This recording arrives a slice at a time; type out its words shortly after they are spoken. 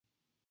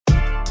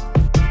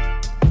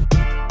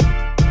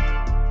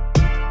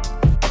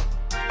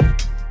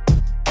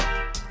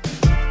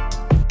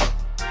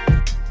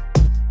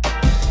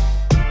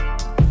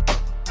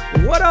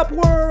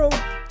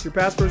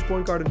your past first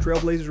point guard and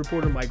Trailblazers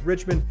reporter Mike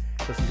Richmond.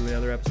 Listen to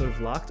another episode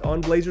of Locked On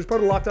Blazers, part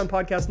of the Locked On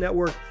Podcast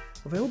Network.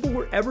 Available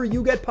wherever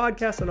you get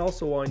podcasts and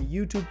also on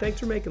YouTube.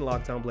 Thanks for making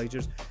Locked On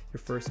Blazers your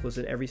first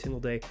listen every single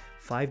day,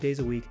 5 days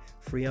a week,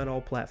 free on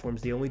all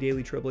platforms. The only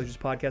daily Trailblazers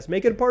podcast.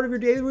 Make it a part of your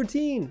daily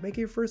routine. Make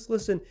it your first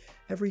listen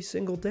every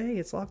single day.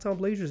 It's Locked On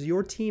Blazers,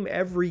 your team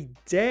every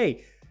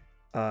day.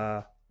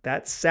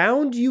 That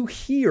sound you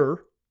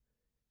hear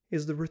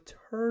is the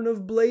return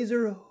of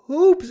Blazer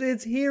Hoops.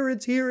 It's here,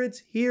 it's here,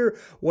 it's here.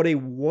 What a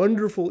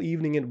wonderful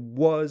evening it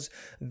was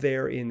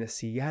there in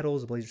Seattle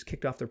as the Blazers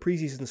kicked off their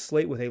preseason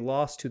slate with a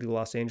loss to the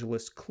Los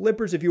Angeles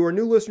Clippers. If you are a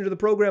new listener to the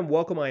program,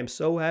 welcome. I am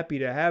so happy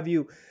to have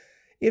you.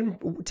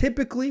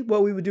 Typically,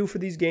 what we would do for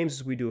these games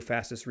is we do a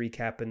fastest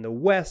recap in the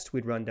West.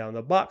 We'd run down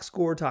the box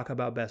score, talk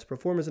about best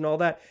performance and all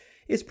that.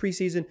 It's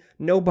preseason,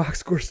 no box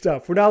score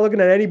stuff. We're not looking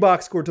at any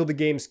box score until the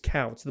games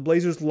count. So the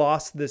Blazers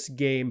lost this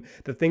game.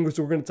 The things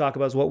we're going to talk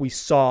about is what we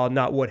saw,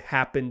 not what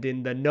happened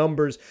in the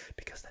numbers,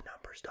 because the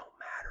numbers don't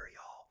matter,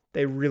 y'all.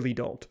 They really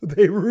don't.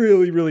 They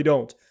really, really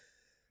don't.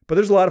 But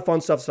there's a lot of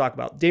fun stuff to talk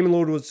about. Damian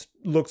Lillard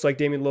looks like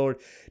Damian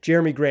Lillard.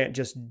 Jeremy Grant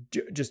just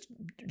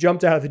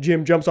jumped out of the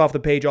gym, jumps off the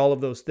page, all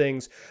of those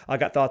things. I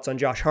got thoughts on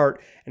Josh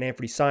Hart and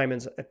Anthony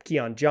Simons.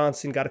 Keon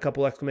Johnson got a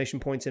couple exclamation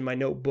points in my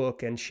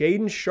notebook. And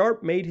Shaedon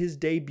Sharpe made his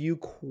debut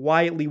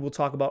quietly. We'll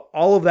talk about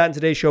all of that in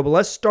today's show. But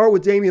let's start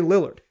with Damian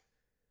Lillard.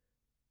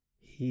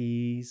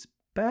 He's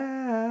back.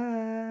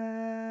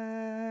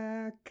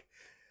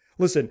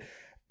 Listen,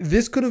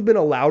 this could have been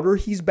a louder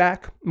 "he's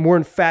back," more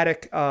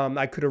emphatic.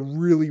 I could have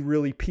really,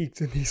 really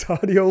peaked in these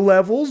audio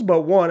levels.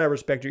 But one, I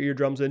respect your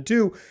eardrums. And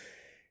two,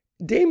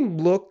 Dame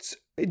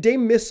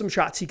missed some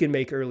shots he can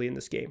make early in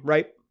this game,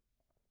 right?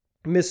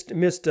 Missed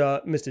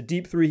a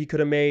deep three he could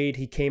have made.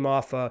 He came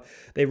off,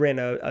 they ran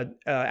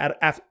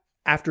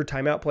after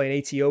timeout play, an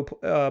ATO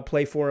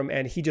play for him,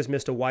 and he just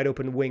missed a wide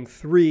open wing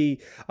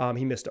three.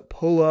 He missed a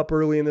pull up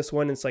early in this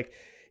one. It's like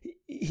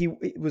he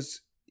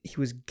was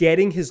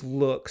getting his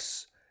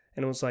looks.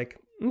 And it was like,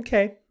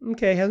 okay,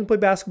 hasn't played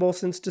basketball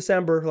since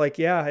December. Like,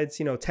 yeah, it's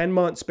 10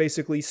 months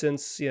basically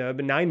since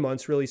 9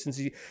 months really since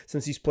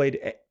he's played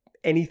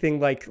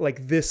anything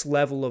like this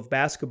level of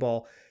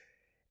basketball.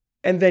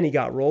 And then he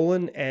got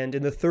rolling, and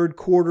in the third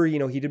quarter, he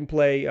didn't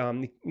play.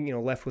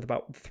 Left with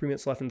about 3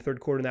 minutes left in the third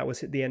quarter, and that was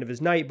the end of his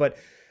night. But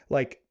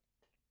like,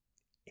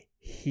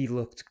 he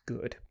looked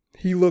good.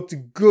 He looked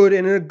good,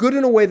 and good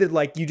in a way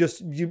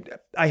that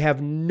I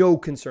have no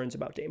concerns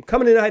about Dame.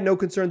 Coming in, I had no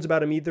concerns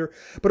about him either,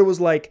 but it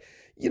was like,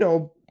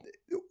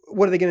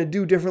 what are they going to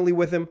do differently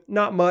with him?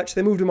 Not much.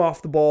 They moved him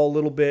off the ball a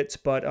little bit,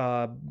 but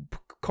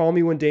call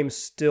me when Dame's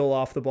still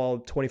off the ball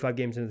 25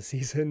 games into the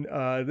season.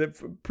 The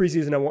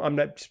preseason, I'm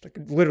not, just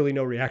literally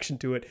no reaction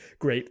to it.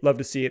 Great. Love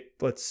to see it.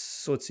 Let's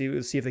see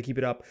if they keep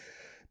it up.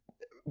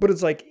 But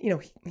it's like,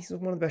 he's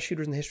one of the best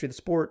shooters in the history of the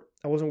sport.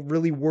 I wasn't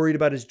really worried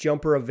about his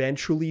jumper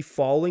eventually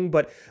falling,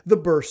 but the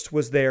burst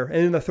was there. And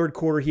in the third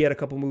quarter, he had a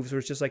couple moves where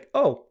it's just like,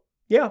 oh,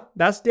 yeah,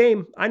 that's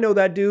Dame. I know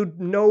that dude.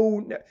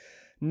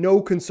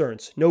 No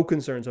concerns. No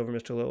concerns over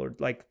Mr. Lillard.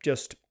 Like,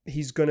 just,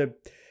 he's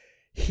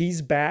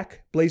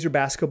back. Blazer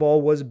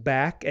basketball was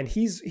back. And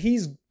he's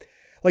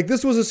like,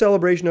 this was a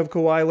celebration of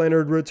Kawhi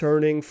Leonard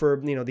returning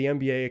for, the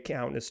NBA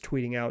account is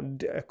tweeting out,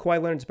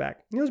 Kawhi Leonard's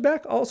back. He was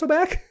back, also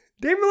back.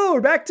 Damian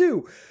Lillard back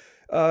too.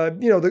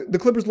 The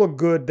Clippers look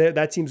good.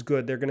 That team's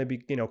good. They're going to be,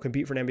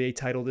 compete for an NBA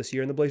title this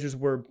year. And the Blazers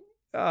were,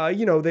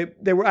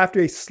 they were after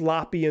a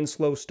sloppy and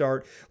slow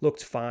start,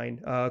 looked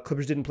fine.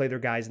 Clippers didn't play their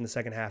guys in the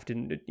second half.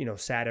 Didn't,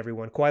 sat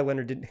everyone. Kawhi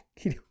Leonard didn't.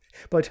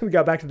 By the time we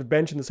got back to the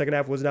bench in the second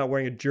half, was not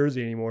wearing a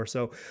jersey anymore.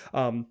 So,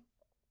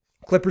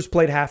 Clippers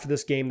played half of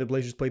this game. The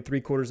Blazers played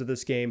 3/4 of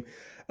this game.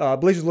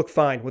 Blazers looked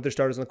fine with their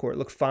starters on the court.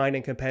 Looked fine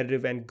and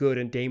competitive and good,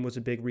 and Dame was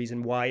a big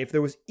reason why. If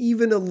there was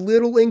even a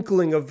little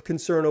inkling of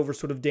concern over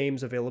sort of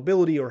Dame's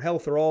availability or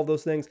health or all of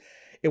those things,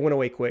 it went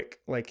away quick.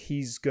 Like,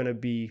 he's going to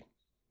be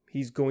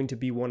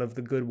one of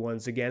the good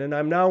ones again, and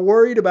I'm not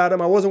worried about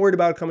him. I wasn't worried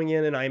about coming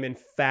in, and I'm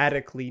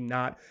emphatically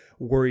not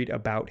worried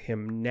about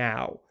him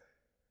now.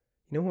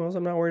 You know who else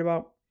I'm not worried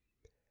about?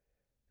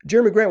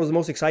 Jeremy Grant was the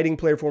most exciting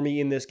player for me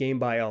in this game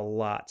by a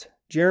lot.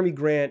 Jeremy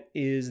Grant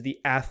is the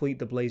athlete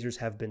the Blazers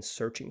have been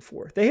searching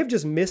for. They have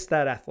just missed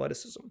that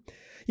athleticism.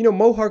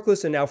 Mo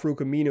Harkless and Al-Farouq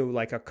Aminu,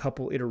 like a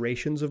couple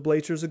iterations of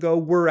Blazers ago,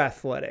 were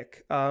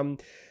athletic.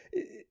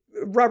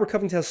 Robert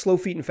Covington has slow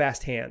feet and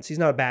fast hands. He's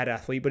not a bad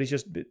athlete, but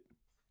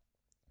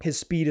his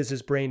speed is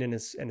his brain and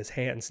his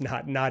hands,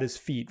 not his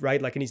feet,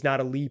 right? Like, and he's not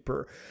a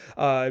leaper.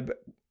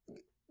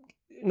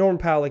 Norman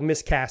Powell,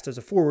 miscast as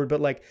a forward,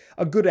 but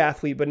a good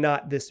athlete, but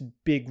not this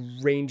big,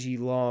 rangy,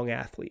 long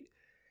athlete.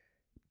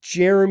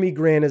 Jeremy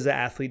Grant is an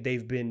athlete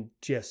they've been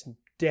just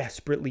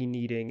desperately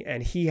needing,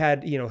 and he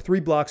had, 3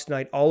 blocks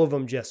tonight, all of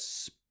them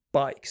just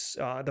spikes.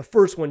 The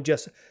first one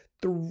just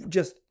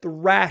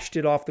thrashed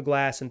it off the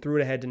glass and threw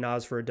it ahead to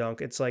Naz for a dunk.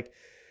 It's like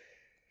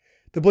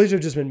the Blazers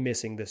have just been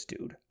missing this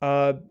dude.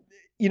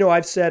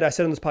 I said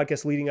on this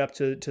podcast leading up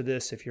to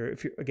this, if you're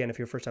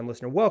a first time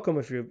listener, welcome.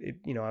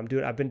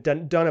 I've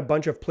done a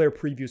bunch of player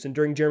previews, and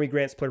during Jeremy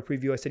Grant's player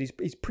preview, I said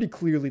he's pretty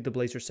clearly the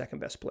Blazers' second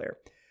best player.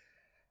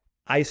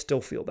 I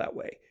still feel that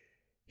way.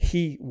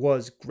 He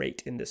was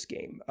great in this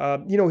game.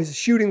 His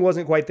shooting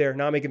wasn't quite there,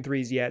 not making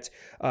threes yet,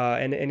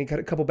 and he got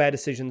a couple bad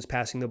decisions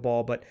passing the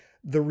ball, but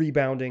the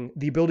rebounding,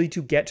 the ability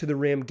to get to the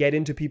rim, get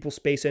into people's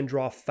space and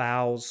draw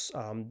fouls,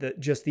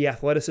 the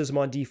athleticism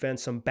on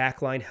defense, some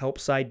backline help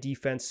side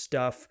defense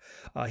stuff.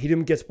 He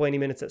didn't get to play any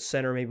minutes at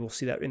center. Maybe we'll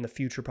see that in the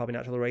future, probably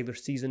not till the regular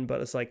season,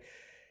 but it's like,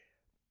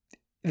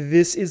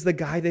 this is the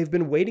guy they've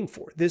been waiting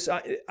for.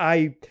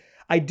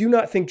 I do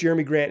not think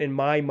Jeremy Grant, in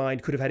my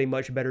mind, could have had a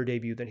much better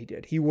debut than he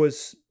did. He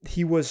was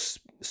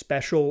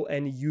special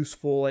and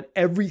useful and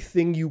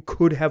everything you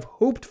could have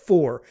hoped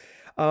for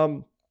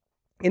in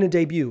a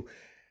debut.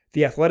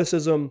 The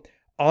athleticism,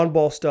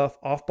 on-ball stuff,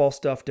 off-ball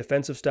stuff,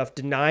 defensive stuff,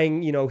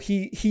 denying.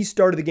 He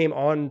started the game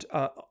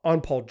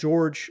on Paul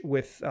George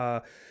with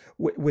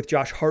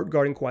Josh Hart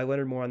guarding Kawhi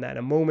Leonard. More on that in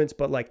a moment,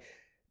 but like,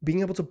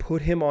 being able to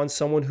put him on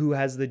someone who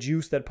has the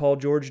juice that Paul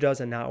George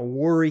does and not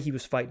worry. He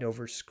was fighting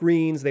over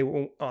screens. They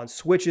were on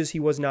switches.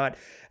 He was not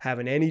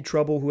having any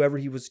trouble. Whoever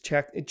he was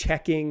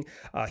checking,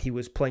 he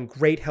was playing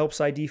great help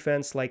side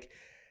defense. Like,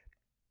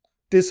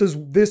 this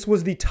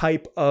was the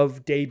type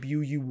of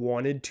debut you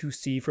wanted to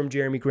see from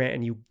Jeremy Grant,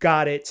 and you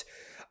got it.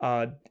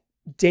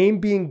 Dame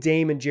being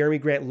Dame and Jeremy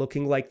Grant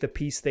looking like the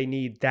piece they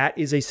need. That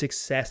is a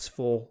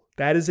successful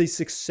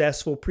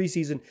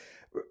preseason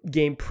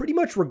game, pretty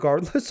much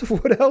regardless of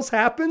what else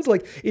happens.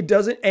 Like, it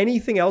doesn't,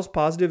 anything else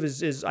positive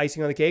is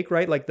icing on the cake,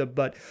 right? Like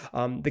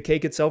the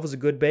cake itself is a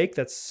good bake.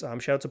 That's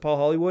shout out to Paul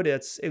Hollywood.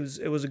 It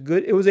was a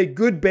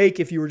good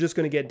bake if you were just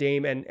going to get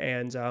Dame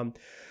and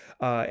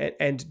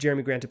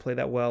Jeremy Grant to play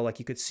that well. Like,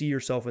 you could see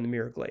yourself in the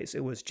mirror glaze.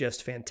 It was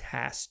just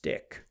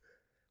fantastic.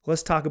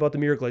 Let's talk about the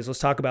mirror glaze. Let's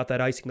talk about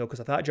that icing, though, because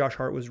I thought Josh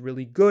Hart was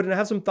really good, and I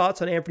have some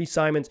thoughts on Anthony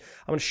Simons.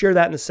 I'm going to share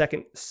that in the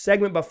second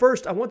segment, but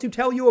first, I want to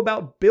tell you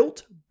about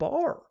Built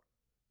Bar,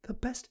 the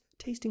best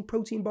tasting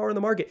protein bar in the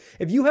market.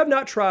 If you have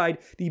not tried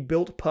the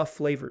Built Puff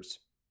flavors,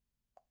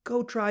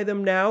 go try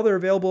them now. They're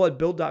available at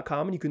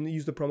Built.com, and you can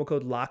use the promo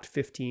code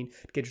LOCKED15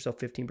 to get yourself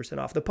 15%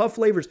 off. The Puff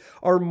flavors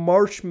are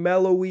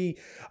marshmallowy,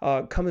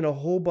 come in a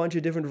whole bunch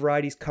of different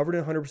varieties, covered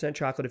in 100%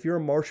 chocolate. If you're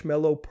a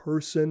marshmallow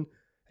person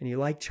and you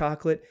like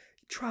chocolate,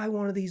 try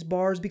one of these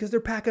bars because they're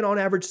packing on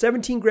average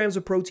 17 grams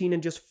of protein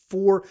and just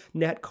 4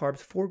 net carbs,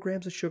 4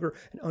 grams of sugar,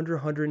 and under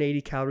 180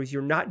 calories.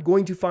 You're not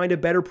going to find a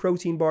better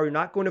protein bar. You're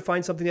not going to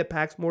find something that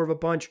packs more of a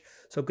punch.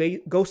 So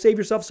go save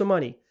yourself some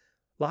money.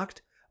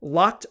 Locked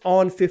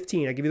on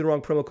 15. I give you the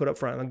wrong promo code up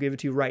front. I'm going to give it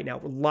to you right now.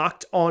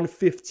 Locked on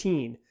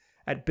 15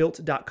 at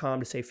Built.com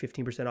to save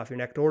 15% off your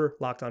next order.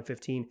 Locked on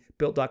 15,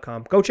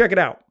 Built.com. Go check it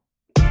out.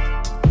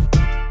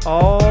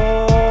 All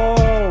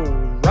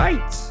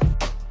right.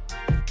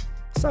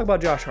 Let's talk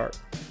about Josh Hart.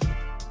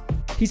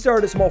 He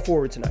started at small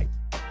forward tonight.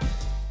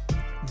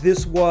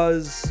 This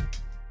was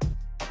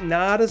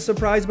not a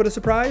surprise, but a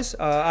surprise.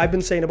 I've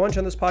been saying a bunch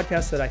on this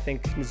podcast that I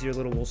think Nassir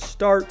Little will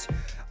start.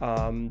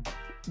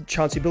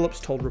 Chauncey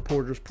Billups told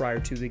reporters prior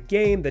to the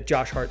game that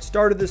Josh Hart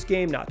started this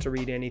game, not to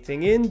read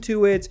anything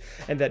into it,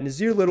 and that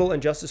Nassir Little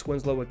and Justice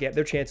Winslow would get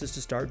their chances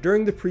to start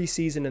during the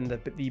preseason, and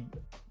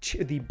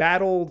the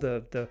battle,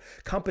 the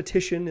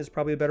competition is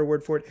probably a better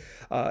word for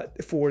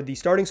it, for the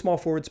starting small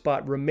forward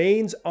spot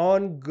remains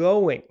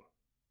ongoing.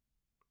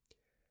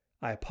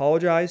 I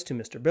apologize to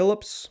Mr.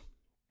 Billups,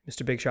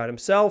 Mr. Big Shot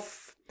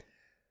himself.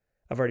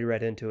 I've already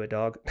read into it,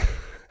 dog.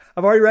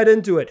 I've already read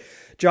into it.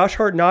 Josh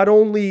Hart not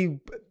only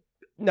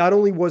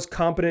was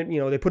competent,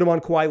 they put him on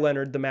Kawhi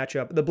Leonard, the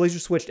matchup. The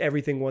Blazers switched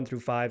everything 1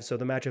 through 5, so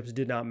the matchups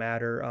did not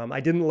matter. I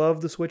didn't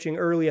love the switching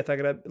early. I thought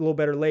I got a little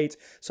better late.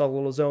 Saw a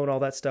little zone, all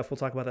that stuff. We'll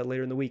talk about that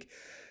later in the week.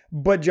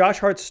 But Josh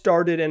Hart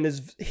started, and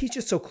he's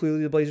just so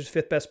clearly the Blazers'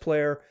 5th best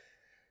player.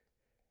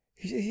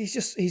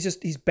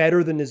 He's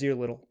better than Nassir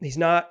Little.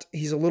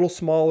 He's a little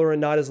smaller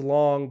and not as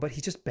long, but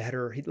he's just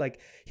better. He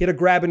had a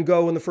grab and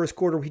go in the first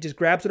quarter where he just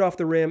grabs it off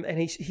the rim, and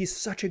he's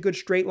such a good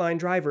straight line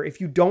driver. If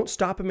you don't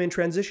stop him in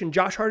transition,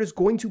 Josh Hart is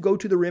going to go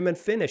to the rim and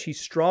finish. He's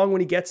strong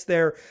when he gets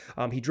there.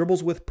 He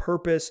dribbles with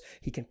purpose.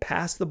 He can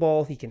pass the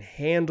ball. He can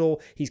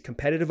handle. He's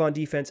competitive on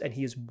defense, and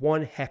he is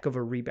one heck of a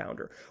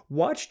rebounder.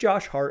 Watch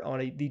Josh Hart on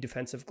the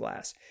defensive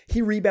glass.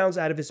 He rebounds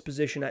out of his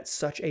position at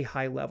such a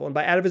high level. And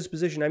by out of his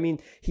position, I mean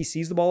he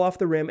sees the ball off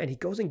the rim and he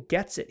goes and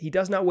gets it. He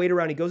does not wait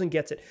around. He goes and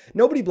gets it.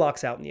 Nobody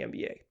blocks out in the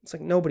NBA. It's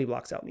like nobody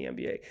blocks out in the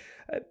NBA.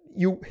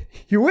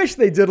 You wish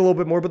they did a little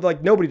bit more, but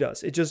like nobody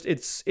does.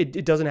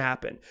 It doesn't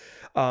happen.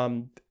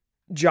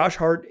 Josh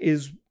Hart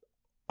is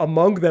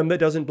among them that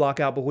doesn't block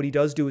out, but what he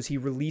does do is he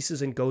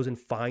releases and goes and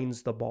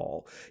finds the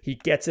ball. He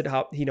gets it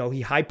up,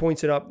 he high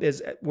points it up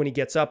when he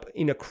gets up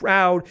in a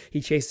crowd.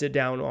 He chases it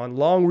down on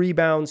long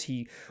rebounds.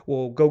 He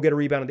will go get a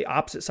rebound on the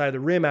opposite side of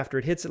the rim after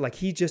it hits it. Like,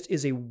 he just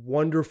is a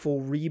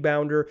wonderful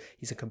rebounder.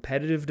 He's a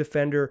competitive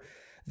defender.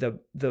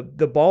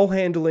 The ball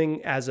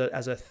handling as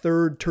a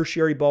third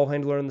tertiary ball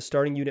handler in the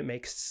starting unit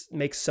makes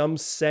some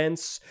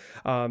sense.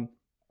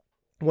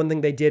 one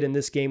thing they did in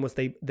this game was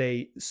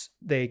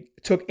they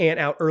took Ant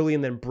out early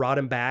and then brought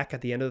him back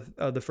at the end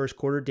of the first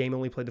quarter. Dame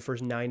only played the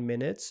first 9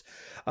 minutes,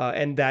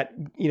 and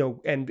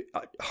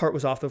Hart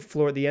was off the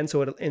floor at the end.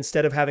 So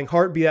instead of having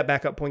Hart be that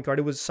backup point guard,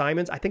 it was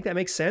Simons. I think that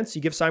makes sense.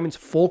 You give Simons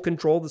full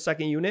control of the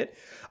second unit.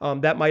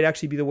 That might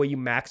actually be the way you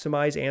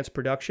maximize Ant's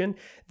production.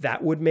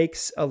 That would make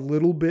a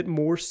little bit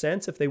more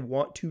sense if they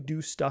want to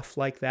do stuff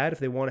like that. If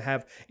they want to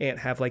have Ant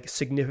have like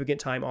significant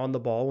time on the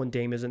ball when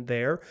Dame isn't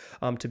there,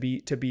 to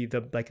be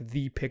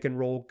the pick and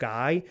roll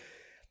guy.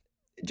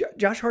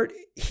 Josh Hart,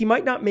 he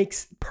might not make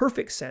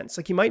perfect sense.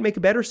 Like he might make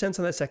a better sense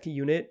on that second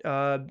unit.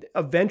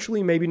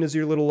 Eventually, maybe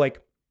Nassir Little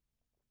like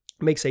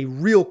makes a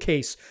real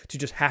case to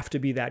just have to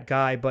be that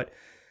guy. But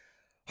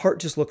Hart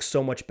just looks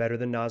so much better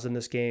than Naz in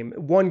this game.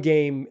 One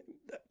game,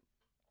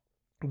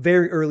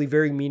 very early,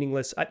 very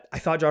meaningless. I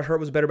thought Josh Hart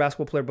was a better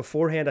basketball player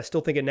beforehand. I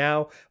still think it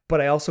now.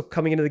 But I also,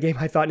 coming into the game,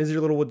 I thought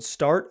Nassir Little would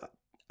start.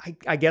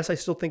 I guess I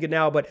still think it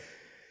now, but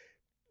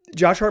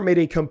Josh Hart made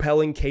a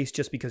compelling case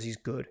just because he's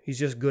good. He's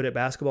just good at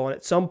basketball. And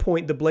at some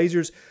point, the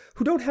Blazers,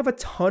 who don't have a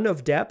ton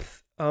of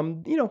depth,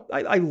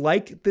 I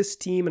like this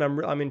team,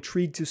 and I'm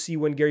intrigued to see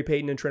when Gary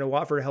Payton and Trent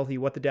Watford are healthy,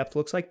 what the depth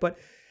looks like. But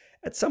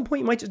at some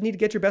point, you might just need to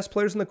get your best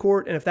players in the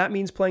court. And if that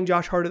means playing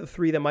Josh Hart at the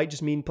 3, that might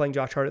just mean playing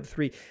Josh Hart at the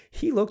 3.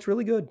 He looked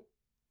really good.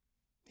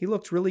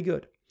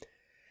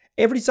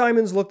 Anthony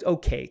Simons looked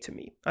okay to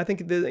me. I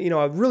think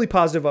a really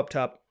positive up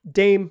top.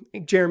 Dame,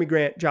 Jeremy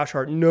Grant, Josh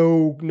Hart,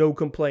 no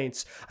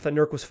complaints. I thought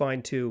Nurk was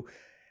fine too.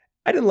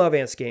 I didn't love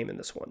Ant's game in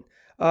this one.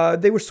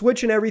 They were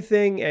switching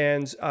everything,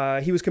 and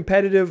he was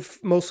competitive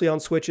mostly on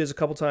switches a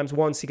couple times.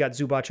 Once he got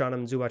Zubac on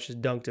him, Zubac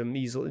just dunked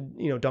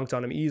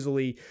on him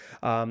easily.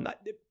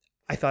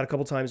 I thought a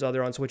couple times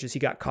other on switches he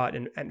got caught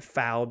and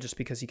fouled just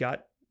because he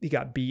got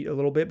beat a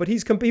little bit. But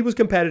he was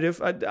competitive.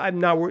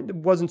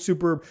 Wasn't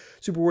super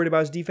worried about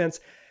his defense.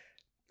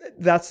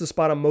 That's the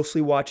spot I'm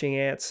mostly watching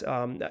Ants.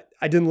 I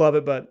didn't love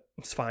it, but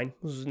it's fine.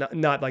 It was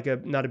not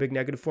a big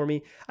negative for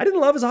me. I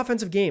didn't love his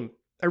offensive game.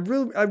 I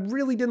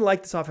really didn't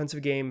like this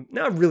offensive game.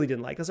 No, I really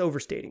didn't like. That's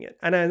overstating it.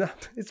 And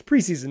it's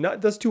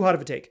preseason. That's too hot of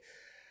a take.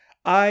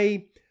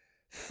 I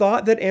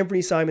thought that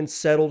Anthony Simons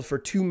settled for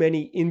too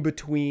many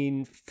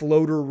in-between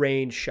floater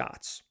range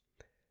shots.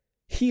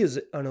 He is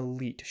an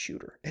elite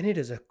shooter, and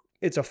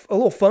it's a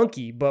little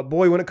funky, but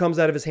boy, when it comes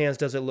out of his hands,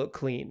 does it look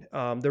clean.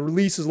 The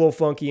release is a little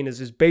funky and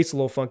his base a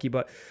little funky,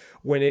 but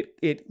when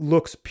it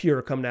looks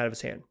pure coming out of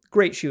his hand.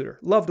 Great shooter.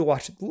 Love to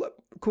watch.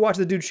 Could watch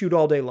the dude shoot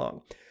all day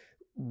long.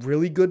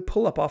 Really good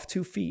pull-up off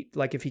 2 feet.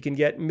 Like if he can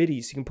get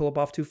middies, he can pull up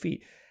off 2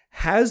 feet.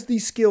 Has the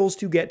skills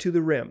to get to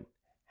the rim.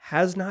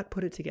 Has not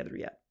put it together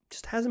yet.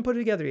 Just hasn't put it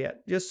together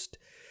yet. Just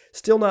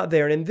still not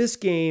there. And in this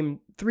game,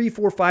 3,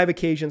 4, 5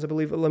 occasions, I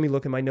believe, let me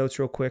look at my notes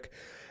real quick.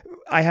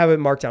 I have it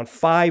marked down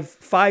five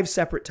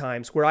separate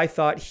times where I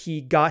thought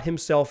he got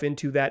himself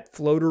into that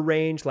floater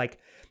range, like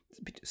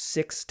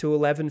 6 to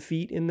 11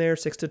 feet in there,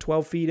 6 to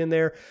 12 feet in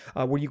there,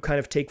 where you kind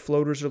of take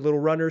floaters or little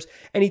runners.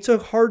 And he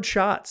took hard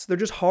shots. They're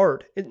just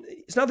hard.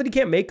 It's not that he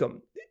can't make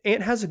them.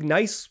 Ant has a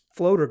nice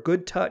floater,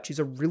 good touch. He's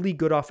a really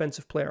good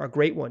offensive player, a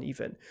great one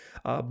even.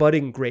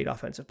 Budding great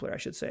offensive player, I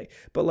should say.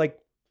 But like,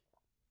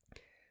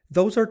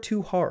 those are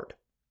too hard.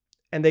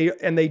 And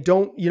they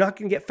don't, you're not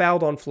going to get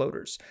fouled on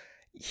floaters.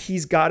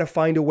 He's got to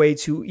find a way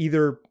to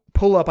either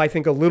pull up, I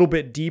think, a little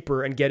bit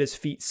deeper and get his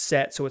feet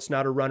set so it's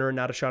not a runner and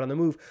not a shot on the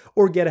move,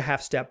 or get a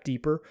half step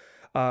deeper.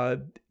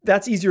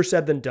 That's easier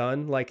said than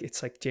done. Like,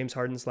 it's like James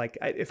Harden's like,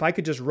 if I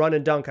could just run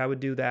and dunk, I would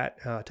do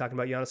that. Talking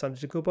about Giannis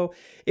Antetokounmpo.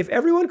 If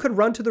everyone could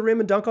run to the rim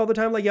and dunk all the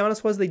time like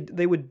Giannis was,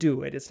 they would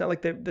do it. It's not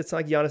like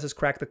Giannis has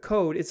cracked the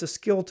code. It's a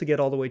skill to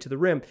get all the way to the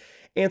rim.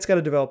 Ant's got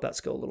to develop that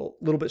skill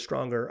a little bit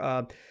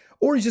stronger.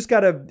 Or he's just got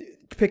to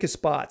pick his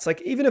spots.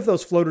 Like, even if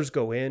those floaters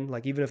go in,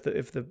 like even if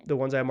the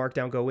ones I marked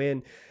down go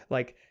in,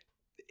 like,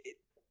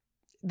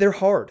 they're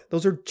hard.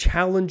 Those are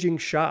challenging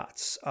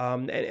shots.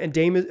 And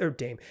Dame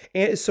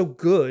is so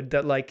good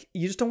that like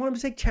you just don't want him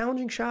to take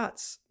challenging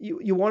shots.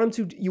 You want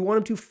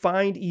him to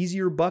find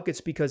easier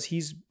buckets because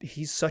he's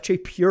such a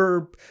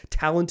pure,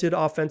 talented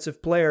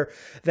offensive player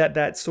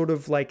that sort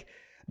of like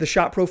the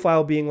shot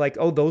profile being like,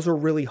 oh, those are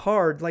really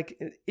hard.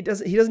 Like he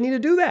doesn't need to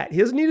do that. He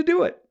doesn't need to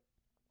do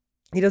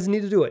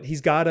it.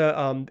 He's got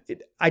to,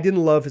 I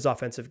didn't love his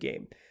offensive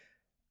game.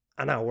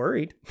 I'm not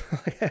worried.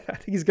 I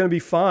think he's going to be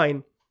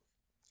fine.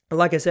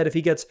 Like I said, if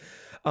he gets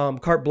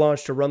carte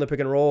blanche to run the pick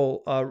and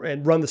roll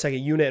and run the second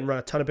unit and run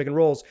a ton of pick and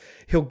rolls,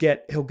 he'll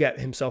get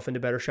himself into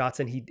better shots.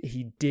 And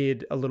he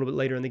did a little bit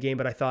later in the game,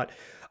 but I thought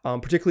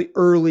particularly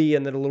early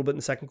and then a little bit in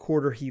the second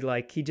quarter, he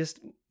just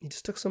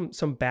took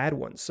some bad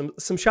ones,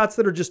 some shots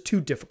that are just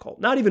too difficult.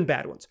 Not even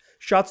bad ones,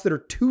 shots that are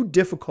too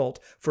difficult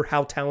for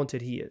how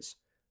talented he is.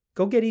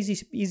 Go get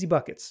easy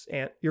buckets,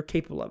 and you're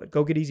capable of it.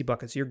 Go get easy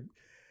buckets.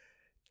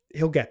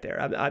 He'll get there.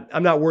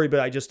 I'm not worried, but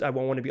I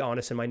want to be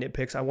honest in my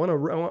nitpicks.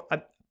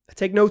 I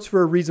take notes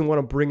for a reason. Want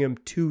to bring him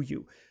to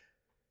you.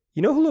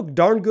 You know who looked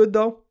darn good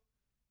though?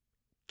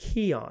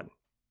 Keon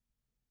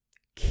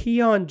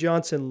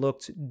Johnson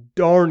looked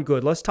darn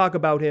good. Let's talk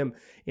about him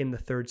in the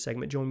third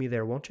segment. Join me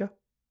there, won't you?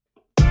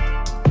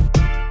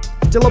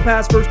 Still a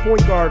pass first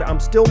point guard. I'm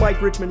still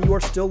Mike Richmond. You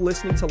are still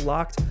listening to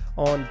Locked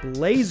on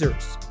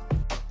Blazers.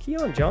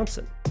 Keon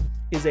Johnson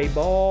is a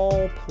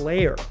ball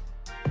player.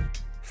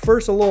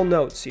 First, a little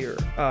notes here.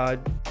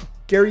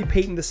 Gary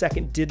Payton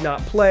II did not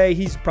play.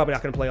 He's probably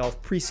not going to play all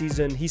of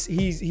preseason.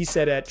 He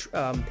said at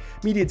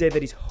Media Day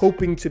that he's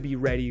hoping to be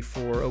ready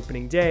for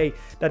opening day.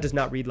 That does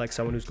not read like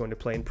someone who's going to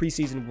play in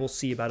preseason. We'll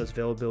see about his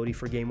availability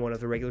for game 1 of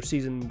the regular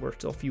season. We're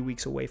still a few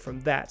weeks away from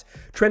that.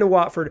 Trendon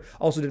Watford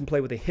also didn't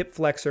play with a hip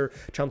flexor.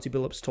 Chauncey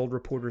Billups told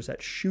reporters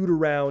at Shoot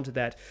Around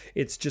that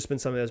it's just been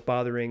something that's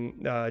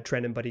bothering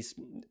Trendon, but he's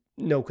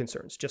no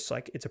concerns. Just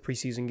like it's a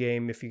preseason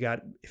game. If you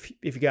got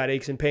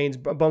aches and pains,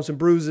 bumps and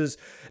bruises,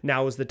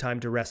 now is the time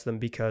to rest them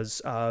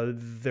because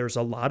there's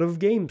a lot of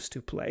games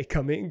to play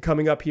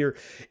coming up here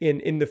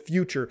in the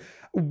future.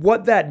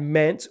 What that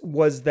meant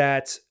was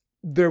that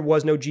there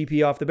was no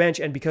GP off the bench,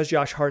 and because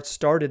Josh Hart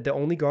started, the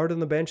only guard on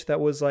the bench that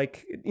was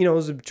like, it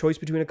was a choice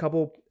between a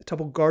couple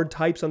guard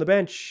types on the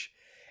bench,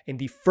 and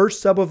the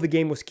first sub of the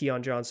game was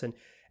Keon Johnson,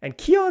 and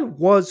Keon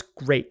was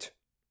great.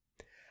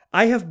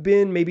 I have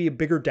been maybe a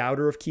bigger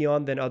doubter of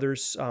Keon than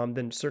others,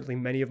 than certainly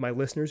many of my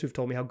listeners who've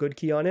told me how good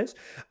Keon is.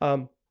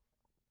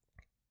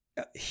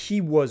 He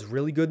was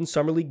really good in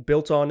Summer League,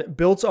 built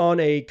on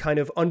a kind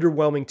of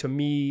underwhelming to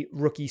me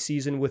rookie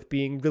season with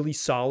being really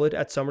solid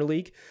at Summer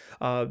League.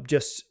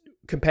 Just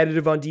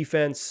competitive on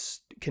defense,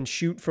 can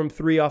shoot from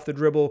 3 off the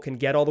dribble, can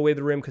get all the way to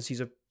the rim because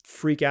he's a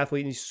freak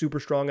athlete and he's super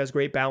strong, has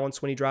great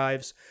balance when he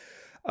drives.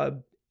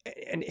 And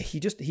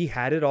he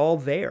had it all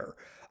there.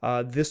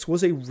 This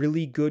was a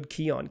really good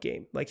Keon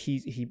game. Like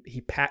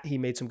he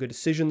made some good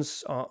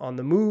decisions on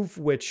the move,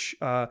 which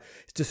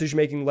his decision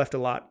making left a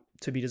lot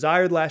to be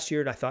desired last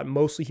year. And I thought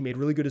mostly he made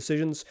really good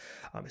decisions.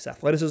 His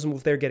athleticism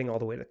was there, getting all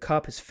the way to the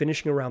cup. His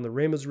finishing around the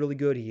rim was really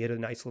good. He hit a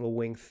nice little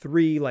wing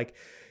 3. Like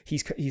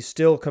he's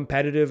still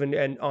competitive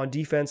and on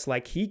defense.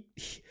 Like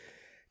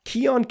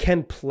Keon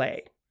can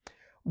play.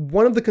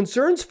 One of the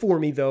concerns for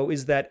me, though,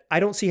 is that I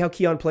don't see how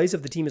Keon plays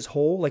if the team is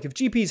whole. Like if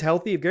GP is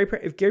healthy, if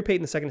Gary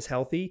Payton II is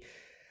healthy,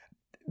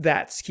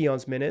 that's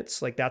Keon's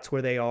minutes. Like that's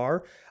where they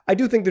are. I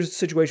do think there's a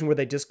situation where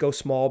they just go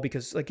small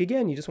because, like,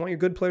 again, you just want your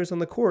good players on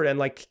the court. And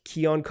like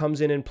Keon comes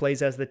in and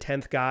plays as the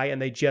 10th guy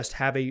and they just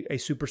have a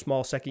super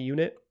small second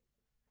unit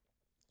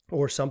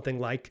or something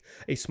like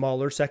a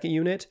smaller second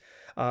unit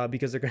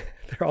because they're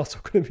also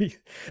going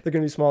to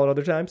be small at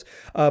other times.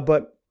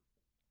 But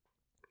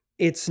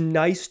it's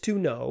nice to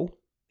know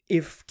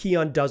if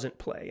Keon doesn't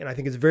play, and I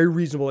think it's very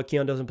reasonable that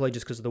Keon doesn't play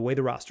just because of the way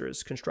the roster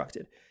is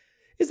constructed,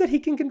 is that he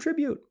can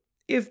contribute.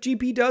 If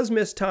GP does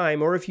miss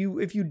time, or if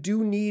you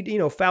do need,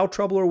 foul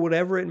trouble or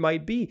whatever it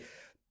might be,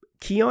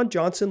 Keon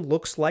Johnson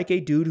looks like a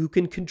dude who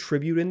can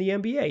contribute in the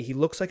NBA. He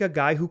looks like a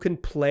guy who can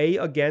play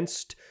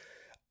against,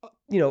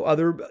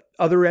 other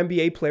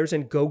NBA players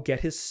and go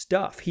get his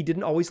stuff. He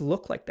didn't always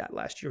look like that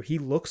last year. He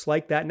looks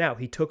like that now.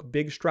 He took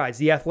big strides.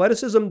 The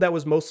athleticism that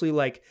was mostly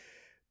like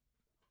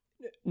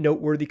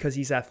noteworthy because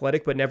he's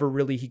athletic, but never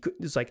really,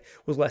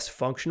 was less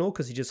functional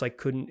because he just like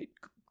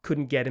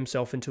couldn't get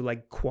himself into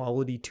like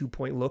quality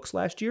 2-point looks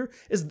last year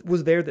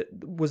was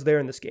there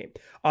in this game.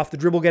 Off the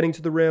dribble, getting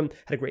to the rim,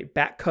 had a great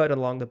back cut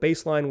along the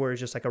baseline where it's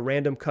just like a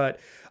random cut.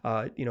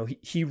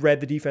 He read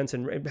the defense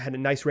and had a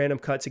nice random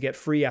cut to get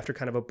free after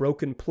kind of a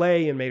broken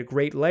play and made a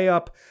great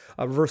layup,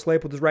 a reverse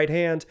layup with his right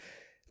hand.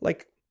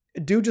 Like,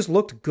 dude just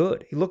looked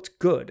good. He looked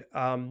good.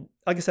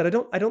 Like I said,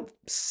 I don't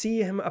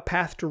see him a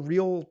path to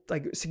real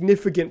like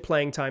significant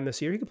playing time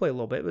this year. He could play a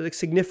little bit, but like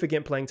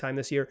significant playing time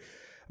this year.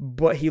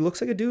 But he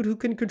looks like a dude who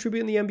can contribute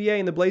in the NBA,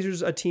 and the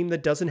Blazers, a team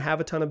that doesn't have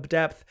a ton of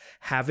depth,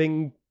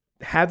 having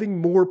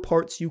more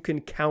parts you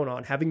can count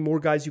on, having more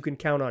guys you can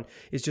count on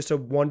is just a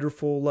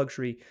wonderful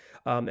luxury.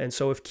 And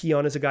so if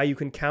Keon is a guy you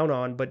can count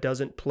on but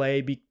doesn't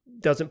play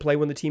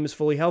when the team is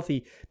fully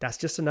healthy, that's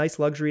just a nice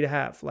luxury to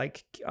have.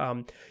 Like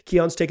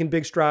Keon's taken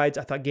big strides.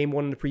 I thought game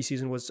 1 in the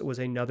preseason was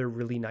another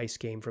really nice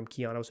game from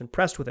Keon. I was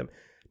impressed with him.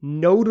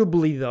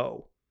 Notably,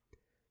 though,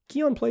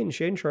 Keon played and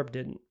Shaedon Sharpe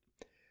didn't.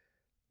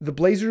 The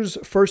Blazers'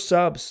 first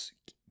subs,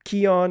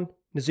 Keon,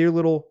 Nasir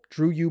Little,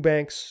 Drew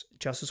Eubanks,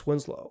 Justice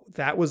Winslow.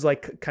 That was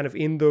like kind of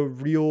in the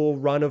real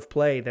run of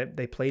play that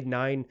they played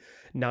nine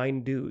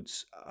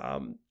dudes.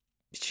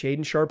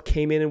 Shaedon Sharpe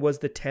came in and was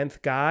the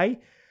 10th guy.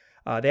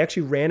 They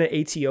actually ran an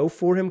ATO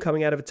for him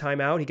coming out of a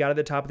timeout. He got at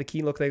the top of the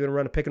key, looked like they were going to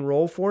run a pick and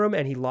roll for him,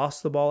 and he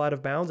lost the ball out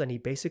of bounds, and he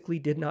basically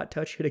did not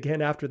touch it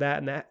again after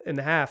that in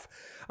the half.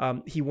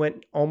 He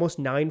went almost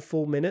 9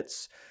 full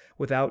minutes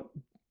without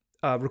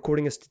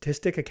recording a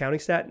accounting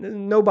stat.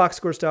 No box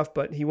score stuff,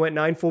 but he went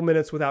 9 full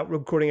minutes without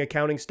recording a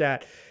counting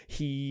stat.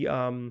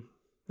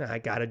 I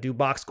got to do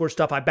box score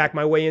stuff. I backed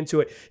my way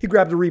into it. He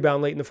grabbed a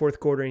rebound late in the fourth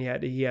quarter,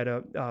 and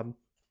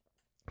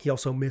he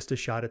also missed a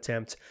shot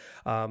attempt.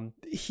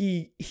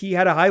 He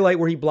had a highlight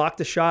where he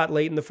blocked a shot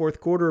late in the fourth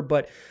quarter,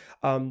 but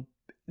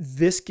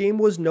this game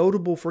was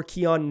notable for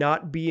Keon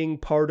not being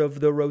part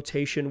of the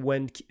rotation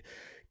when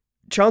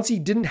Chauncey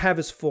didn't have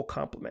his full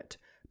complement.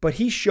 But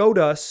he showed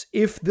us,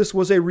 if this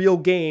was a real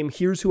game,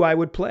 here's who I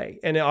would play.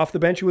 And off the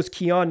bench, it was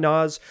Keon,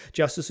 Nas,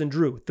 Justice, and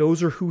Drew.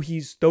 Those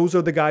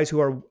are the guys who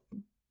are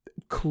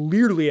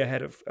clearly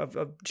ahead of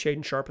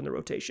Shaedon Sharpe in the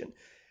rotation.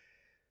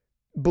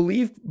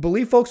 Believe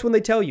folks when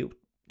they tell you.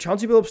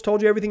 Chauncey Billups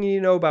told you everything you need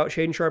to know about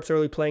Shaedon Sharpe's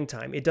early playing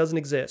time. It doesn't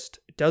exist.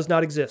 It does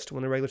not exist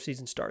when the regular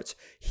season starts.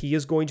 He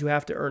is going to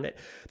have to earn it.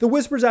 The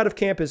whispers out of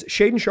camp is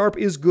Shaedon Sharpe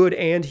is good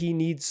and he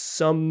needs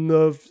some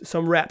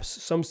reps,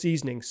 some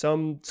seasoning,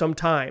 some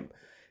time.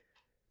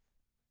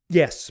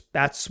 Yes,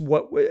 that's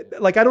what,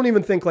 like, I don't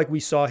even think like we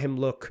saw him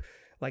look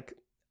like,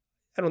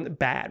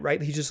 bad,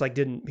 right? He just like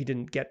he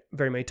didn't get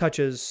very many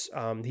touches.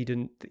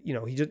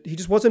 He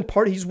just wasn't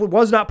he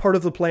was not part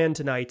of the plan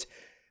tonight.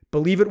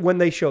 Believe it when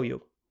they show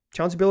you.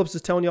 Chauncey Billups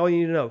is telling you all you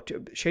need to know.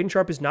 Shaedon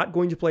Sharpe is not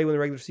going to play when the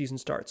regular season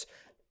starts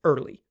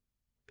early.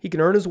 He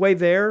can earn his way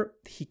there.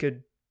 He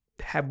could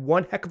have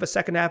one heck of a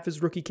second half of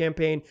his rookie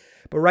campaign,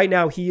 but right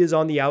now he is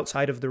on the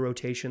outside of the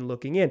rotation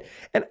looking in.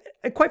 And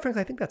quite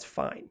frankly, I think that's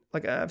fine.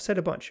 Like I've said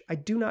a bunch, I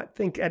do not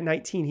think at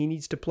 19 he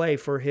needs to play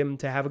for him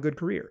to have a good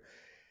career.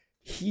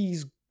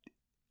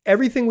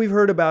 Everything we've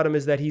heard about him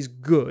is that he's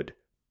good,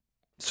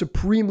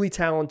 supremely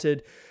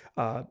talented,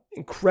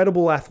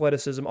 incredible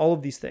athleticism, all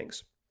of these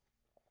things.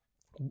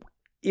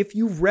 If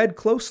you've read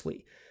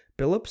closely,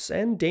 Billups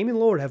and Damian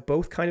Lillard have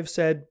both kind of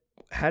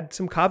had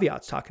some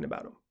caveats talking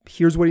about him.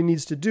 Here's what he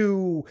needs to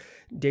do.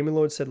 Damian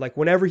Lillard said, like,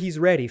 whenever he's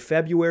ready,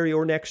 February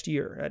or next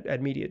year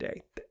at Media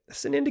Day.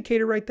 That's an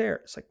indicator right there.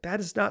 It's like, that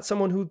is not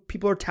someone who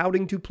people are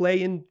touting to play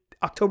in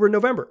October and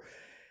November.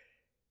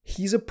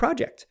 He's a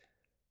project.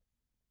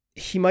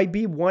 He might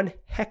be one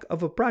heck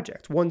of a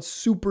project, one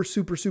super,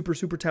 super, super,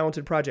 super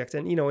talented project.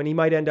 And, and he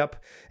might end up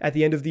at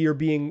the end of the year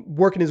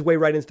working his way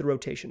right into the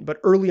rotation. But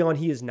early on,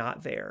 he is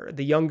not there.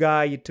 The young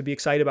guy to be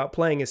excited about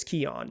playing is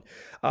Keon.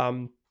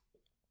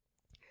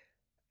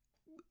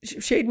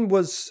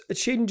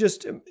 Shaedon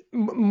just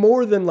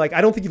more than like,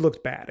 I don't think he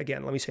looked bad.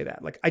 Again, let me say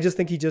that. Like, I just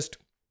think he didn't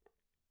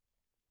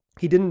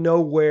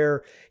know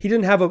where, he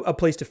didn't have a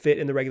place to fit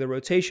in the regular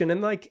rotation.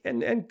 And like,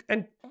 and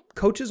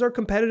coaches are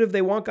competitive.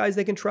 They want guys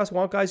they can trust,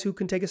 want guys who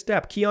can take a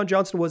step. Keon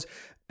Johnson was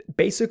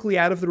basically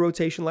out of the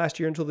rotation last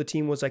year until the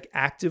team was like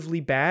actively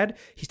bad.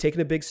 He's taken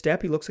a big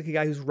step. He looks like a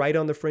guy who's right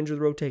on the fringe of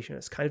the rotation.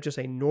 It's kind of just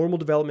a normal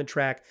development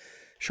track.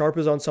 Sharpe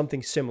is on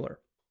something similar.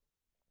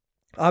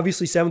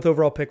 Obviously, 7th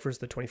overall pick versus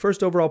the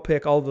 21st overall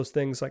pick, all of those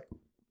things, like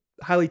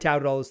highly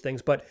touted, all those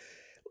things. But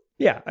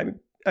yeah,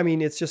 I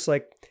mean, it's just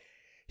like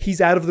he's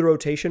out of the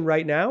rotation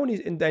right now,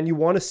 and you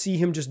want to see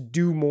him just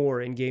do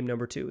more in game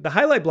number 2. The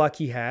highlight block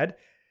he had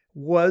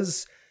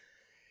was,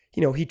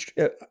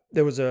 it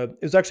was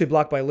actually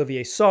blocked by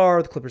Olivier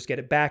Sarr. The Clippers get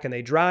it back and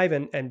they drive,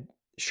 and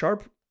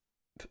Sharpe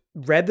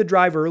read the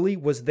drive early,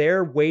 was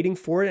there waiting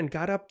for it, and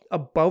got up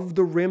above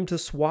the rim to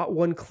swat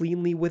one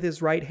cleanly with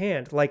his right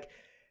hand. Like,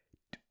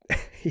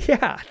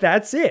 yeah,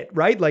 that's it,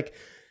 right? Like,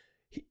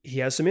 he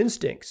has some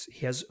instincts.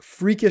 He has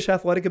freakish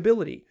athletic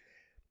ability.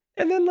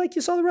 And then, like,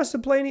 you saw the rest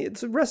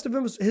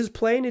of his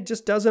playing, it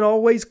just doesn't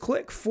always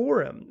click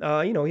for him.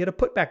 He had a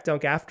putback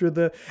dunk after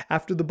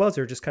the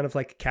buzzer, just kind of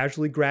like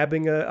casually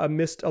grabbing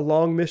a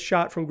long missed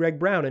shot from Greg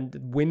Brown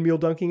and windmill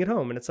dunking it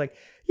home. And it's like,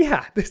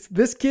 yeah,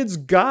 this kid's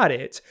got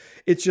it.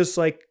 It's just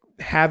like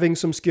having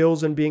some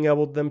skills and being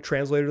able to them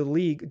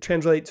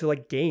translate to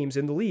like games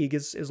in the league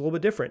is a little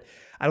bit different.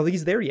 I don't think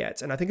he's there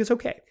yet, and I think it's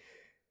okay.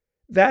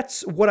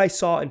 That's what I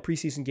saw in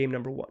preseason game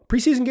number 1.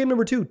 Preseason game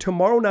number 2,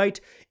 tomorrow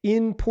night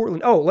in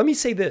Portland. Oh, let me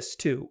say this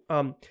too.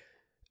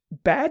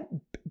 Bad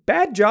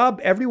job,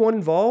 everyone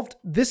involved.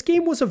 This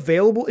game was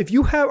available. If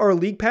you are a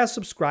League Pass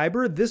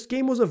subscriber, this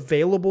game was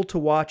available to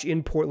watch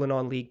in Portland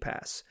on League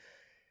Pass.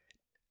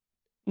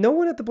 No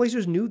one at the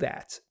Blazers knew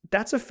that.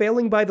 That's a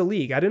failing by the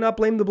league. I do not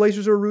blame the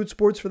Blazers or Root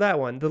Sports for that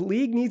one. The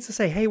league needs to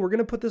say, hey, we're going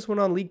to put this one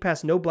on League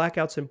Pass. No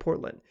blackouts in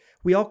Portland.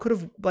 We all could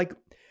have, like,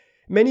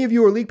 many of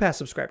you are League Pass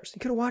subscribers. You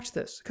could have watched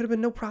this. It could have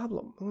been no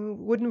problem. We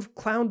wouldn't have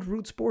clowned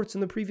Root Sports in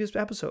the previous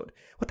episode.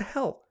 What the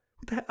hell?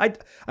 I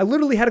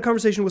literally had a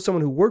conversation with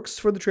someone who works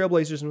for the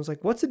Trailblazers and was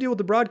like, what's the deal with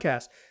the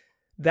broadcast?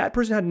 That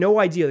person had no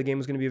idea the game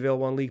was going to be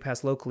available on League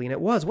Pass locally, and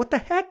it was. What the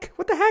heck?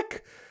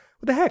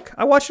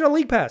 I watched it on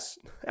League Pass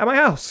at my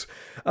house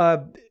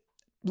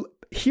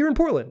here in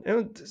Portland.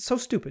 And so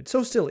stupid,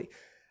 so silly.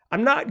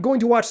 I'm not going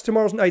to watch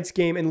tomorrow's night's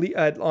game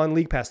on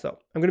League Pass, though.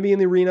 I'm going to be in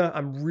the arena.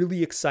 I'm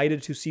really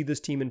excited to see this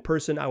team in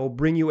person. I will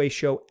bring you a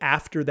show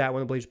after that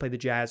when the Blazers play the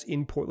Jazz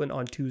in Portland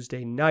on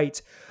Tuesday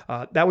night.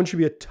 That one should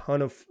be a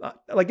ton of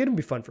it'll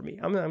be fun for me.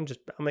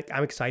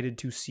 I'm excited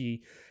to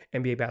see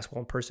NBA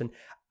basketball in person.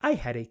 I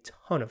had a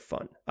ton of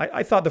fun.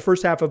 I thought the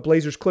first half of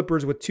Blazers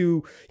Clippers with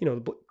the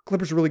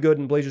Clippers were really good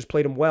and Blazers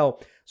played them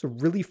well. It's a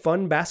really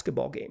fun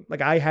basketball game. Like,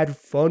 I had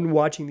fun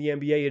watching the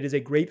NBA. It is a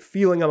great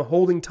feeling. I'm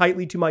holding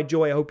tightly to my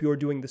joy. I hope you are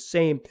doing the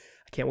same.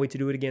 I can't wait to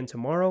do it again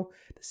tomorrow.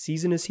 The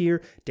season is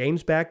here.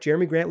 Dame's back.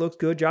 Jeremy Grant looks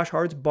good. Josh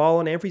Hart's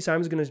balling. Anthony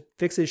Simon's going to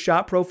fix his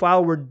shot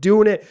profile. We're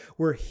doing it.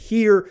 We're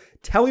here.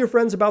 Tell your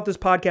friends about this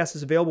podcast.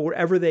 It's available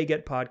wherever they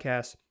get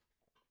podcasts.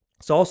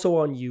 It's also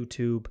on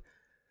YouTube.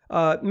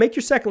 make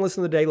your second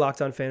listen of the day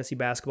Locked On Fantasy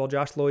Basketball.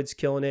 Josh Lloyd's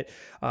killing it.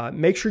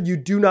 Make sure you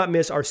do not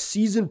miss our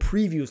season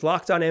previews,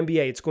 Locked On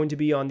NBA. It's going to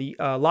be on the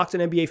Locked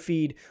On NBA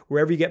feed,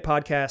 wherever you get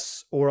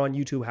podcasts, or on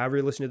YouTube, however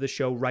you're listening to this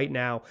show right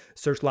now.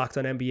 Search Locked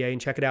On NBA and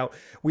check it out.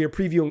 We are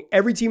previewing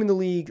every team in the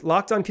league.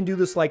 Locked On can do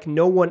this like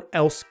no one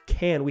else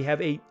can. We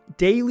have a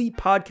daily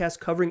podcast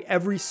covering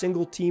every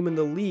single team in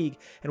the league,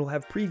 and we'll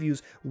have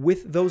previews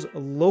with those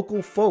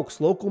local folks,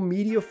 local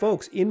media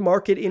folks in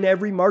market, in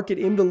every market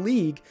in the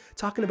league,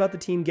 talking about the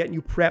team, getting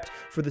you prepped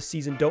for the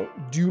season.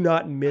 Do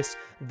not miss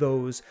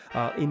those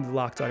in the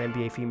Locked On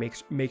NBA feed.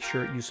 Make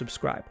sure you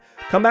subscribe.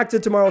 Come back to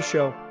tomorrow's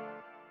show.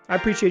 I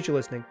appreciate you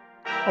listening.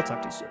 I'll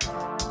talk to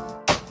you soon.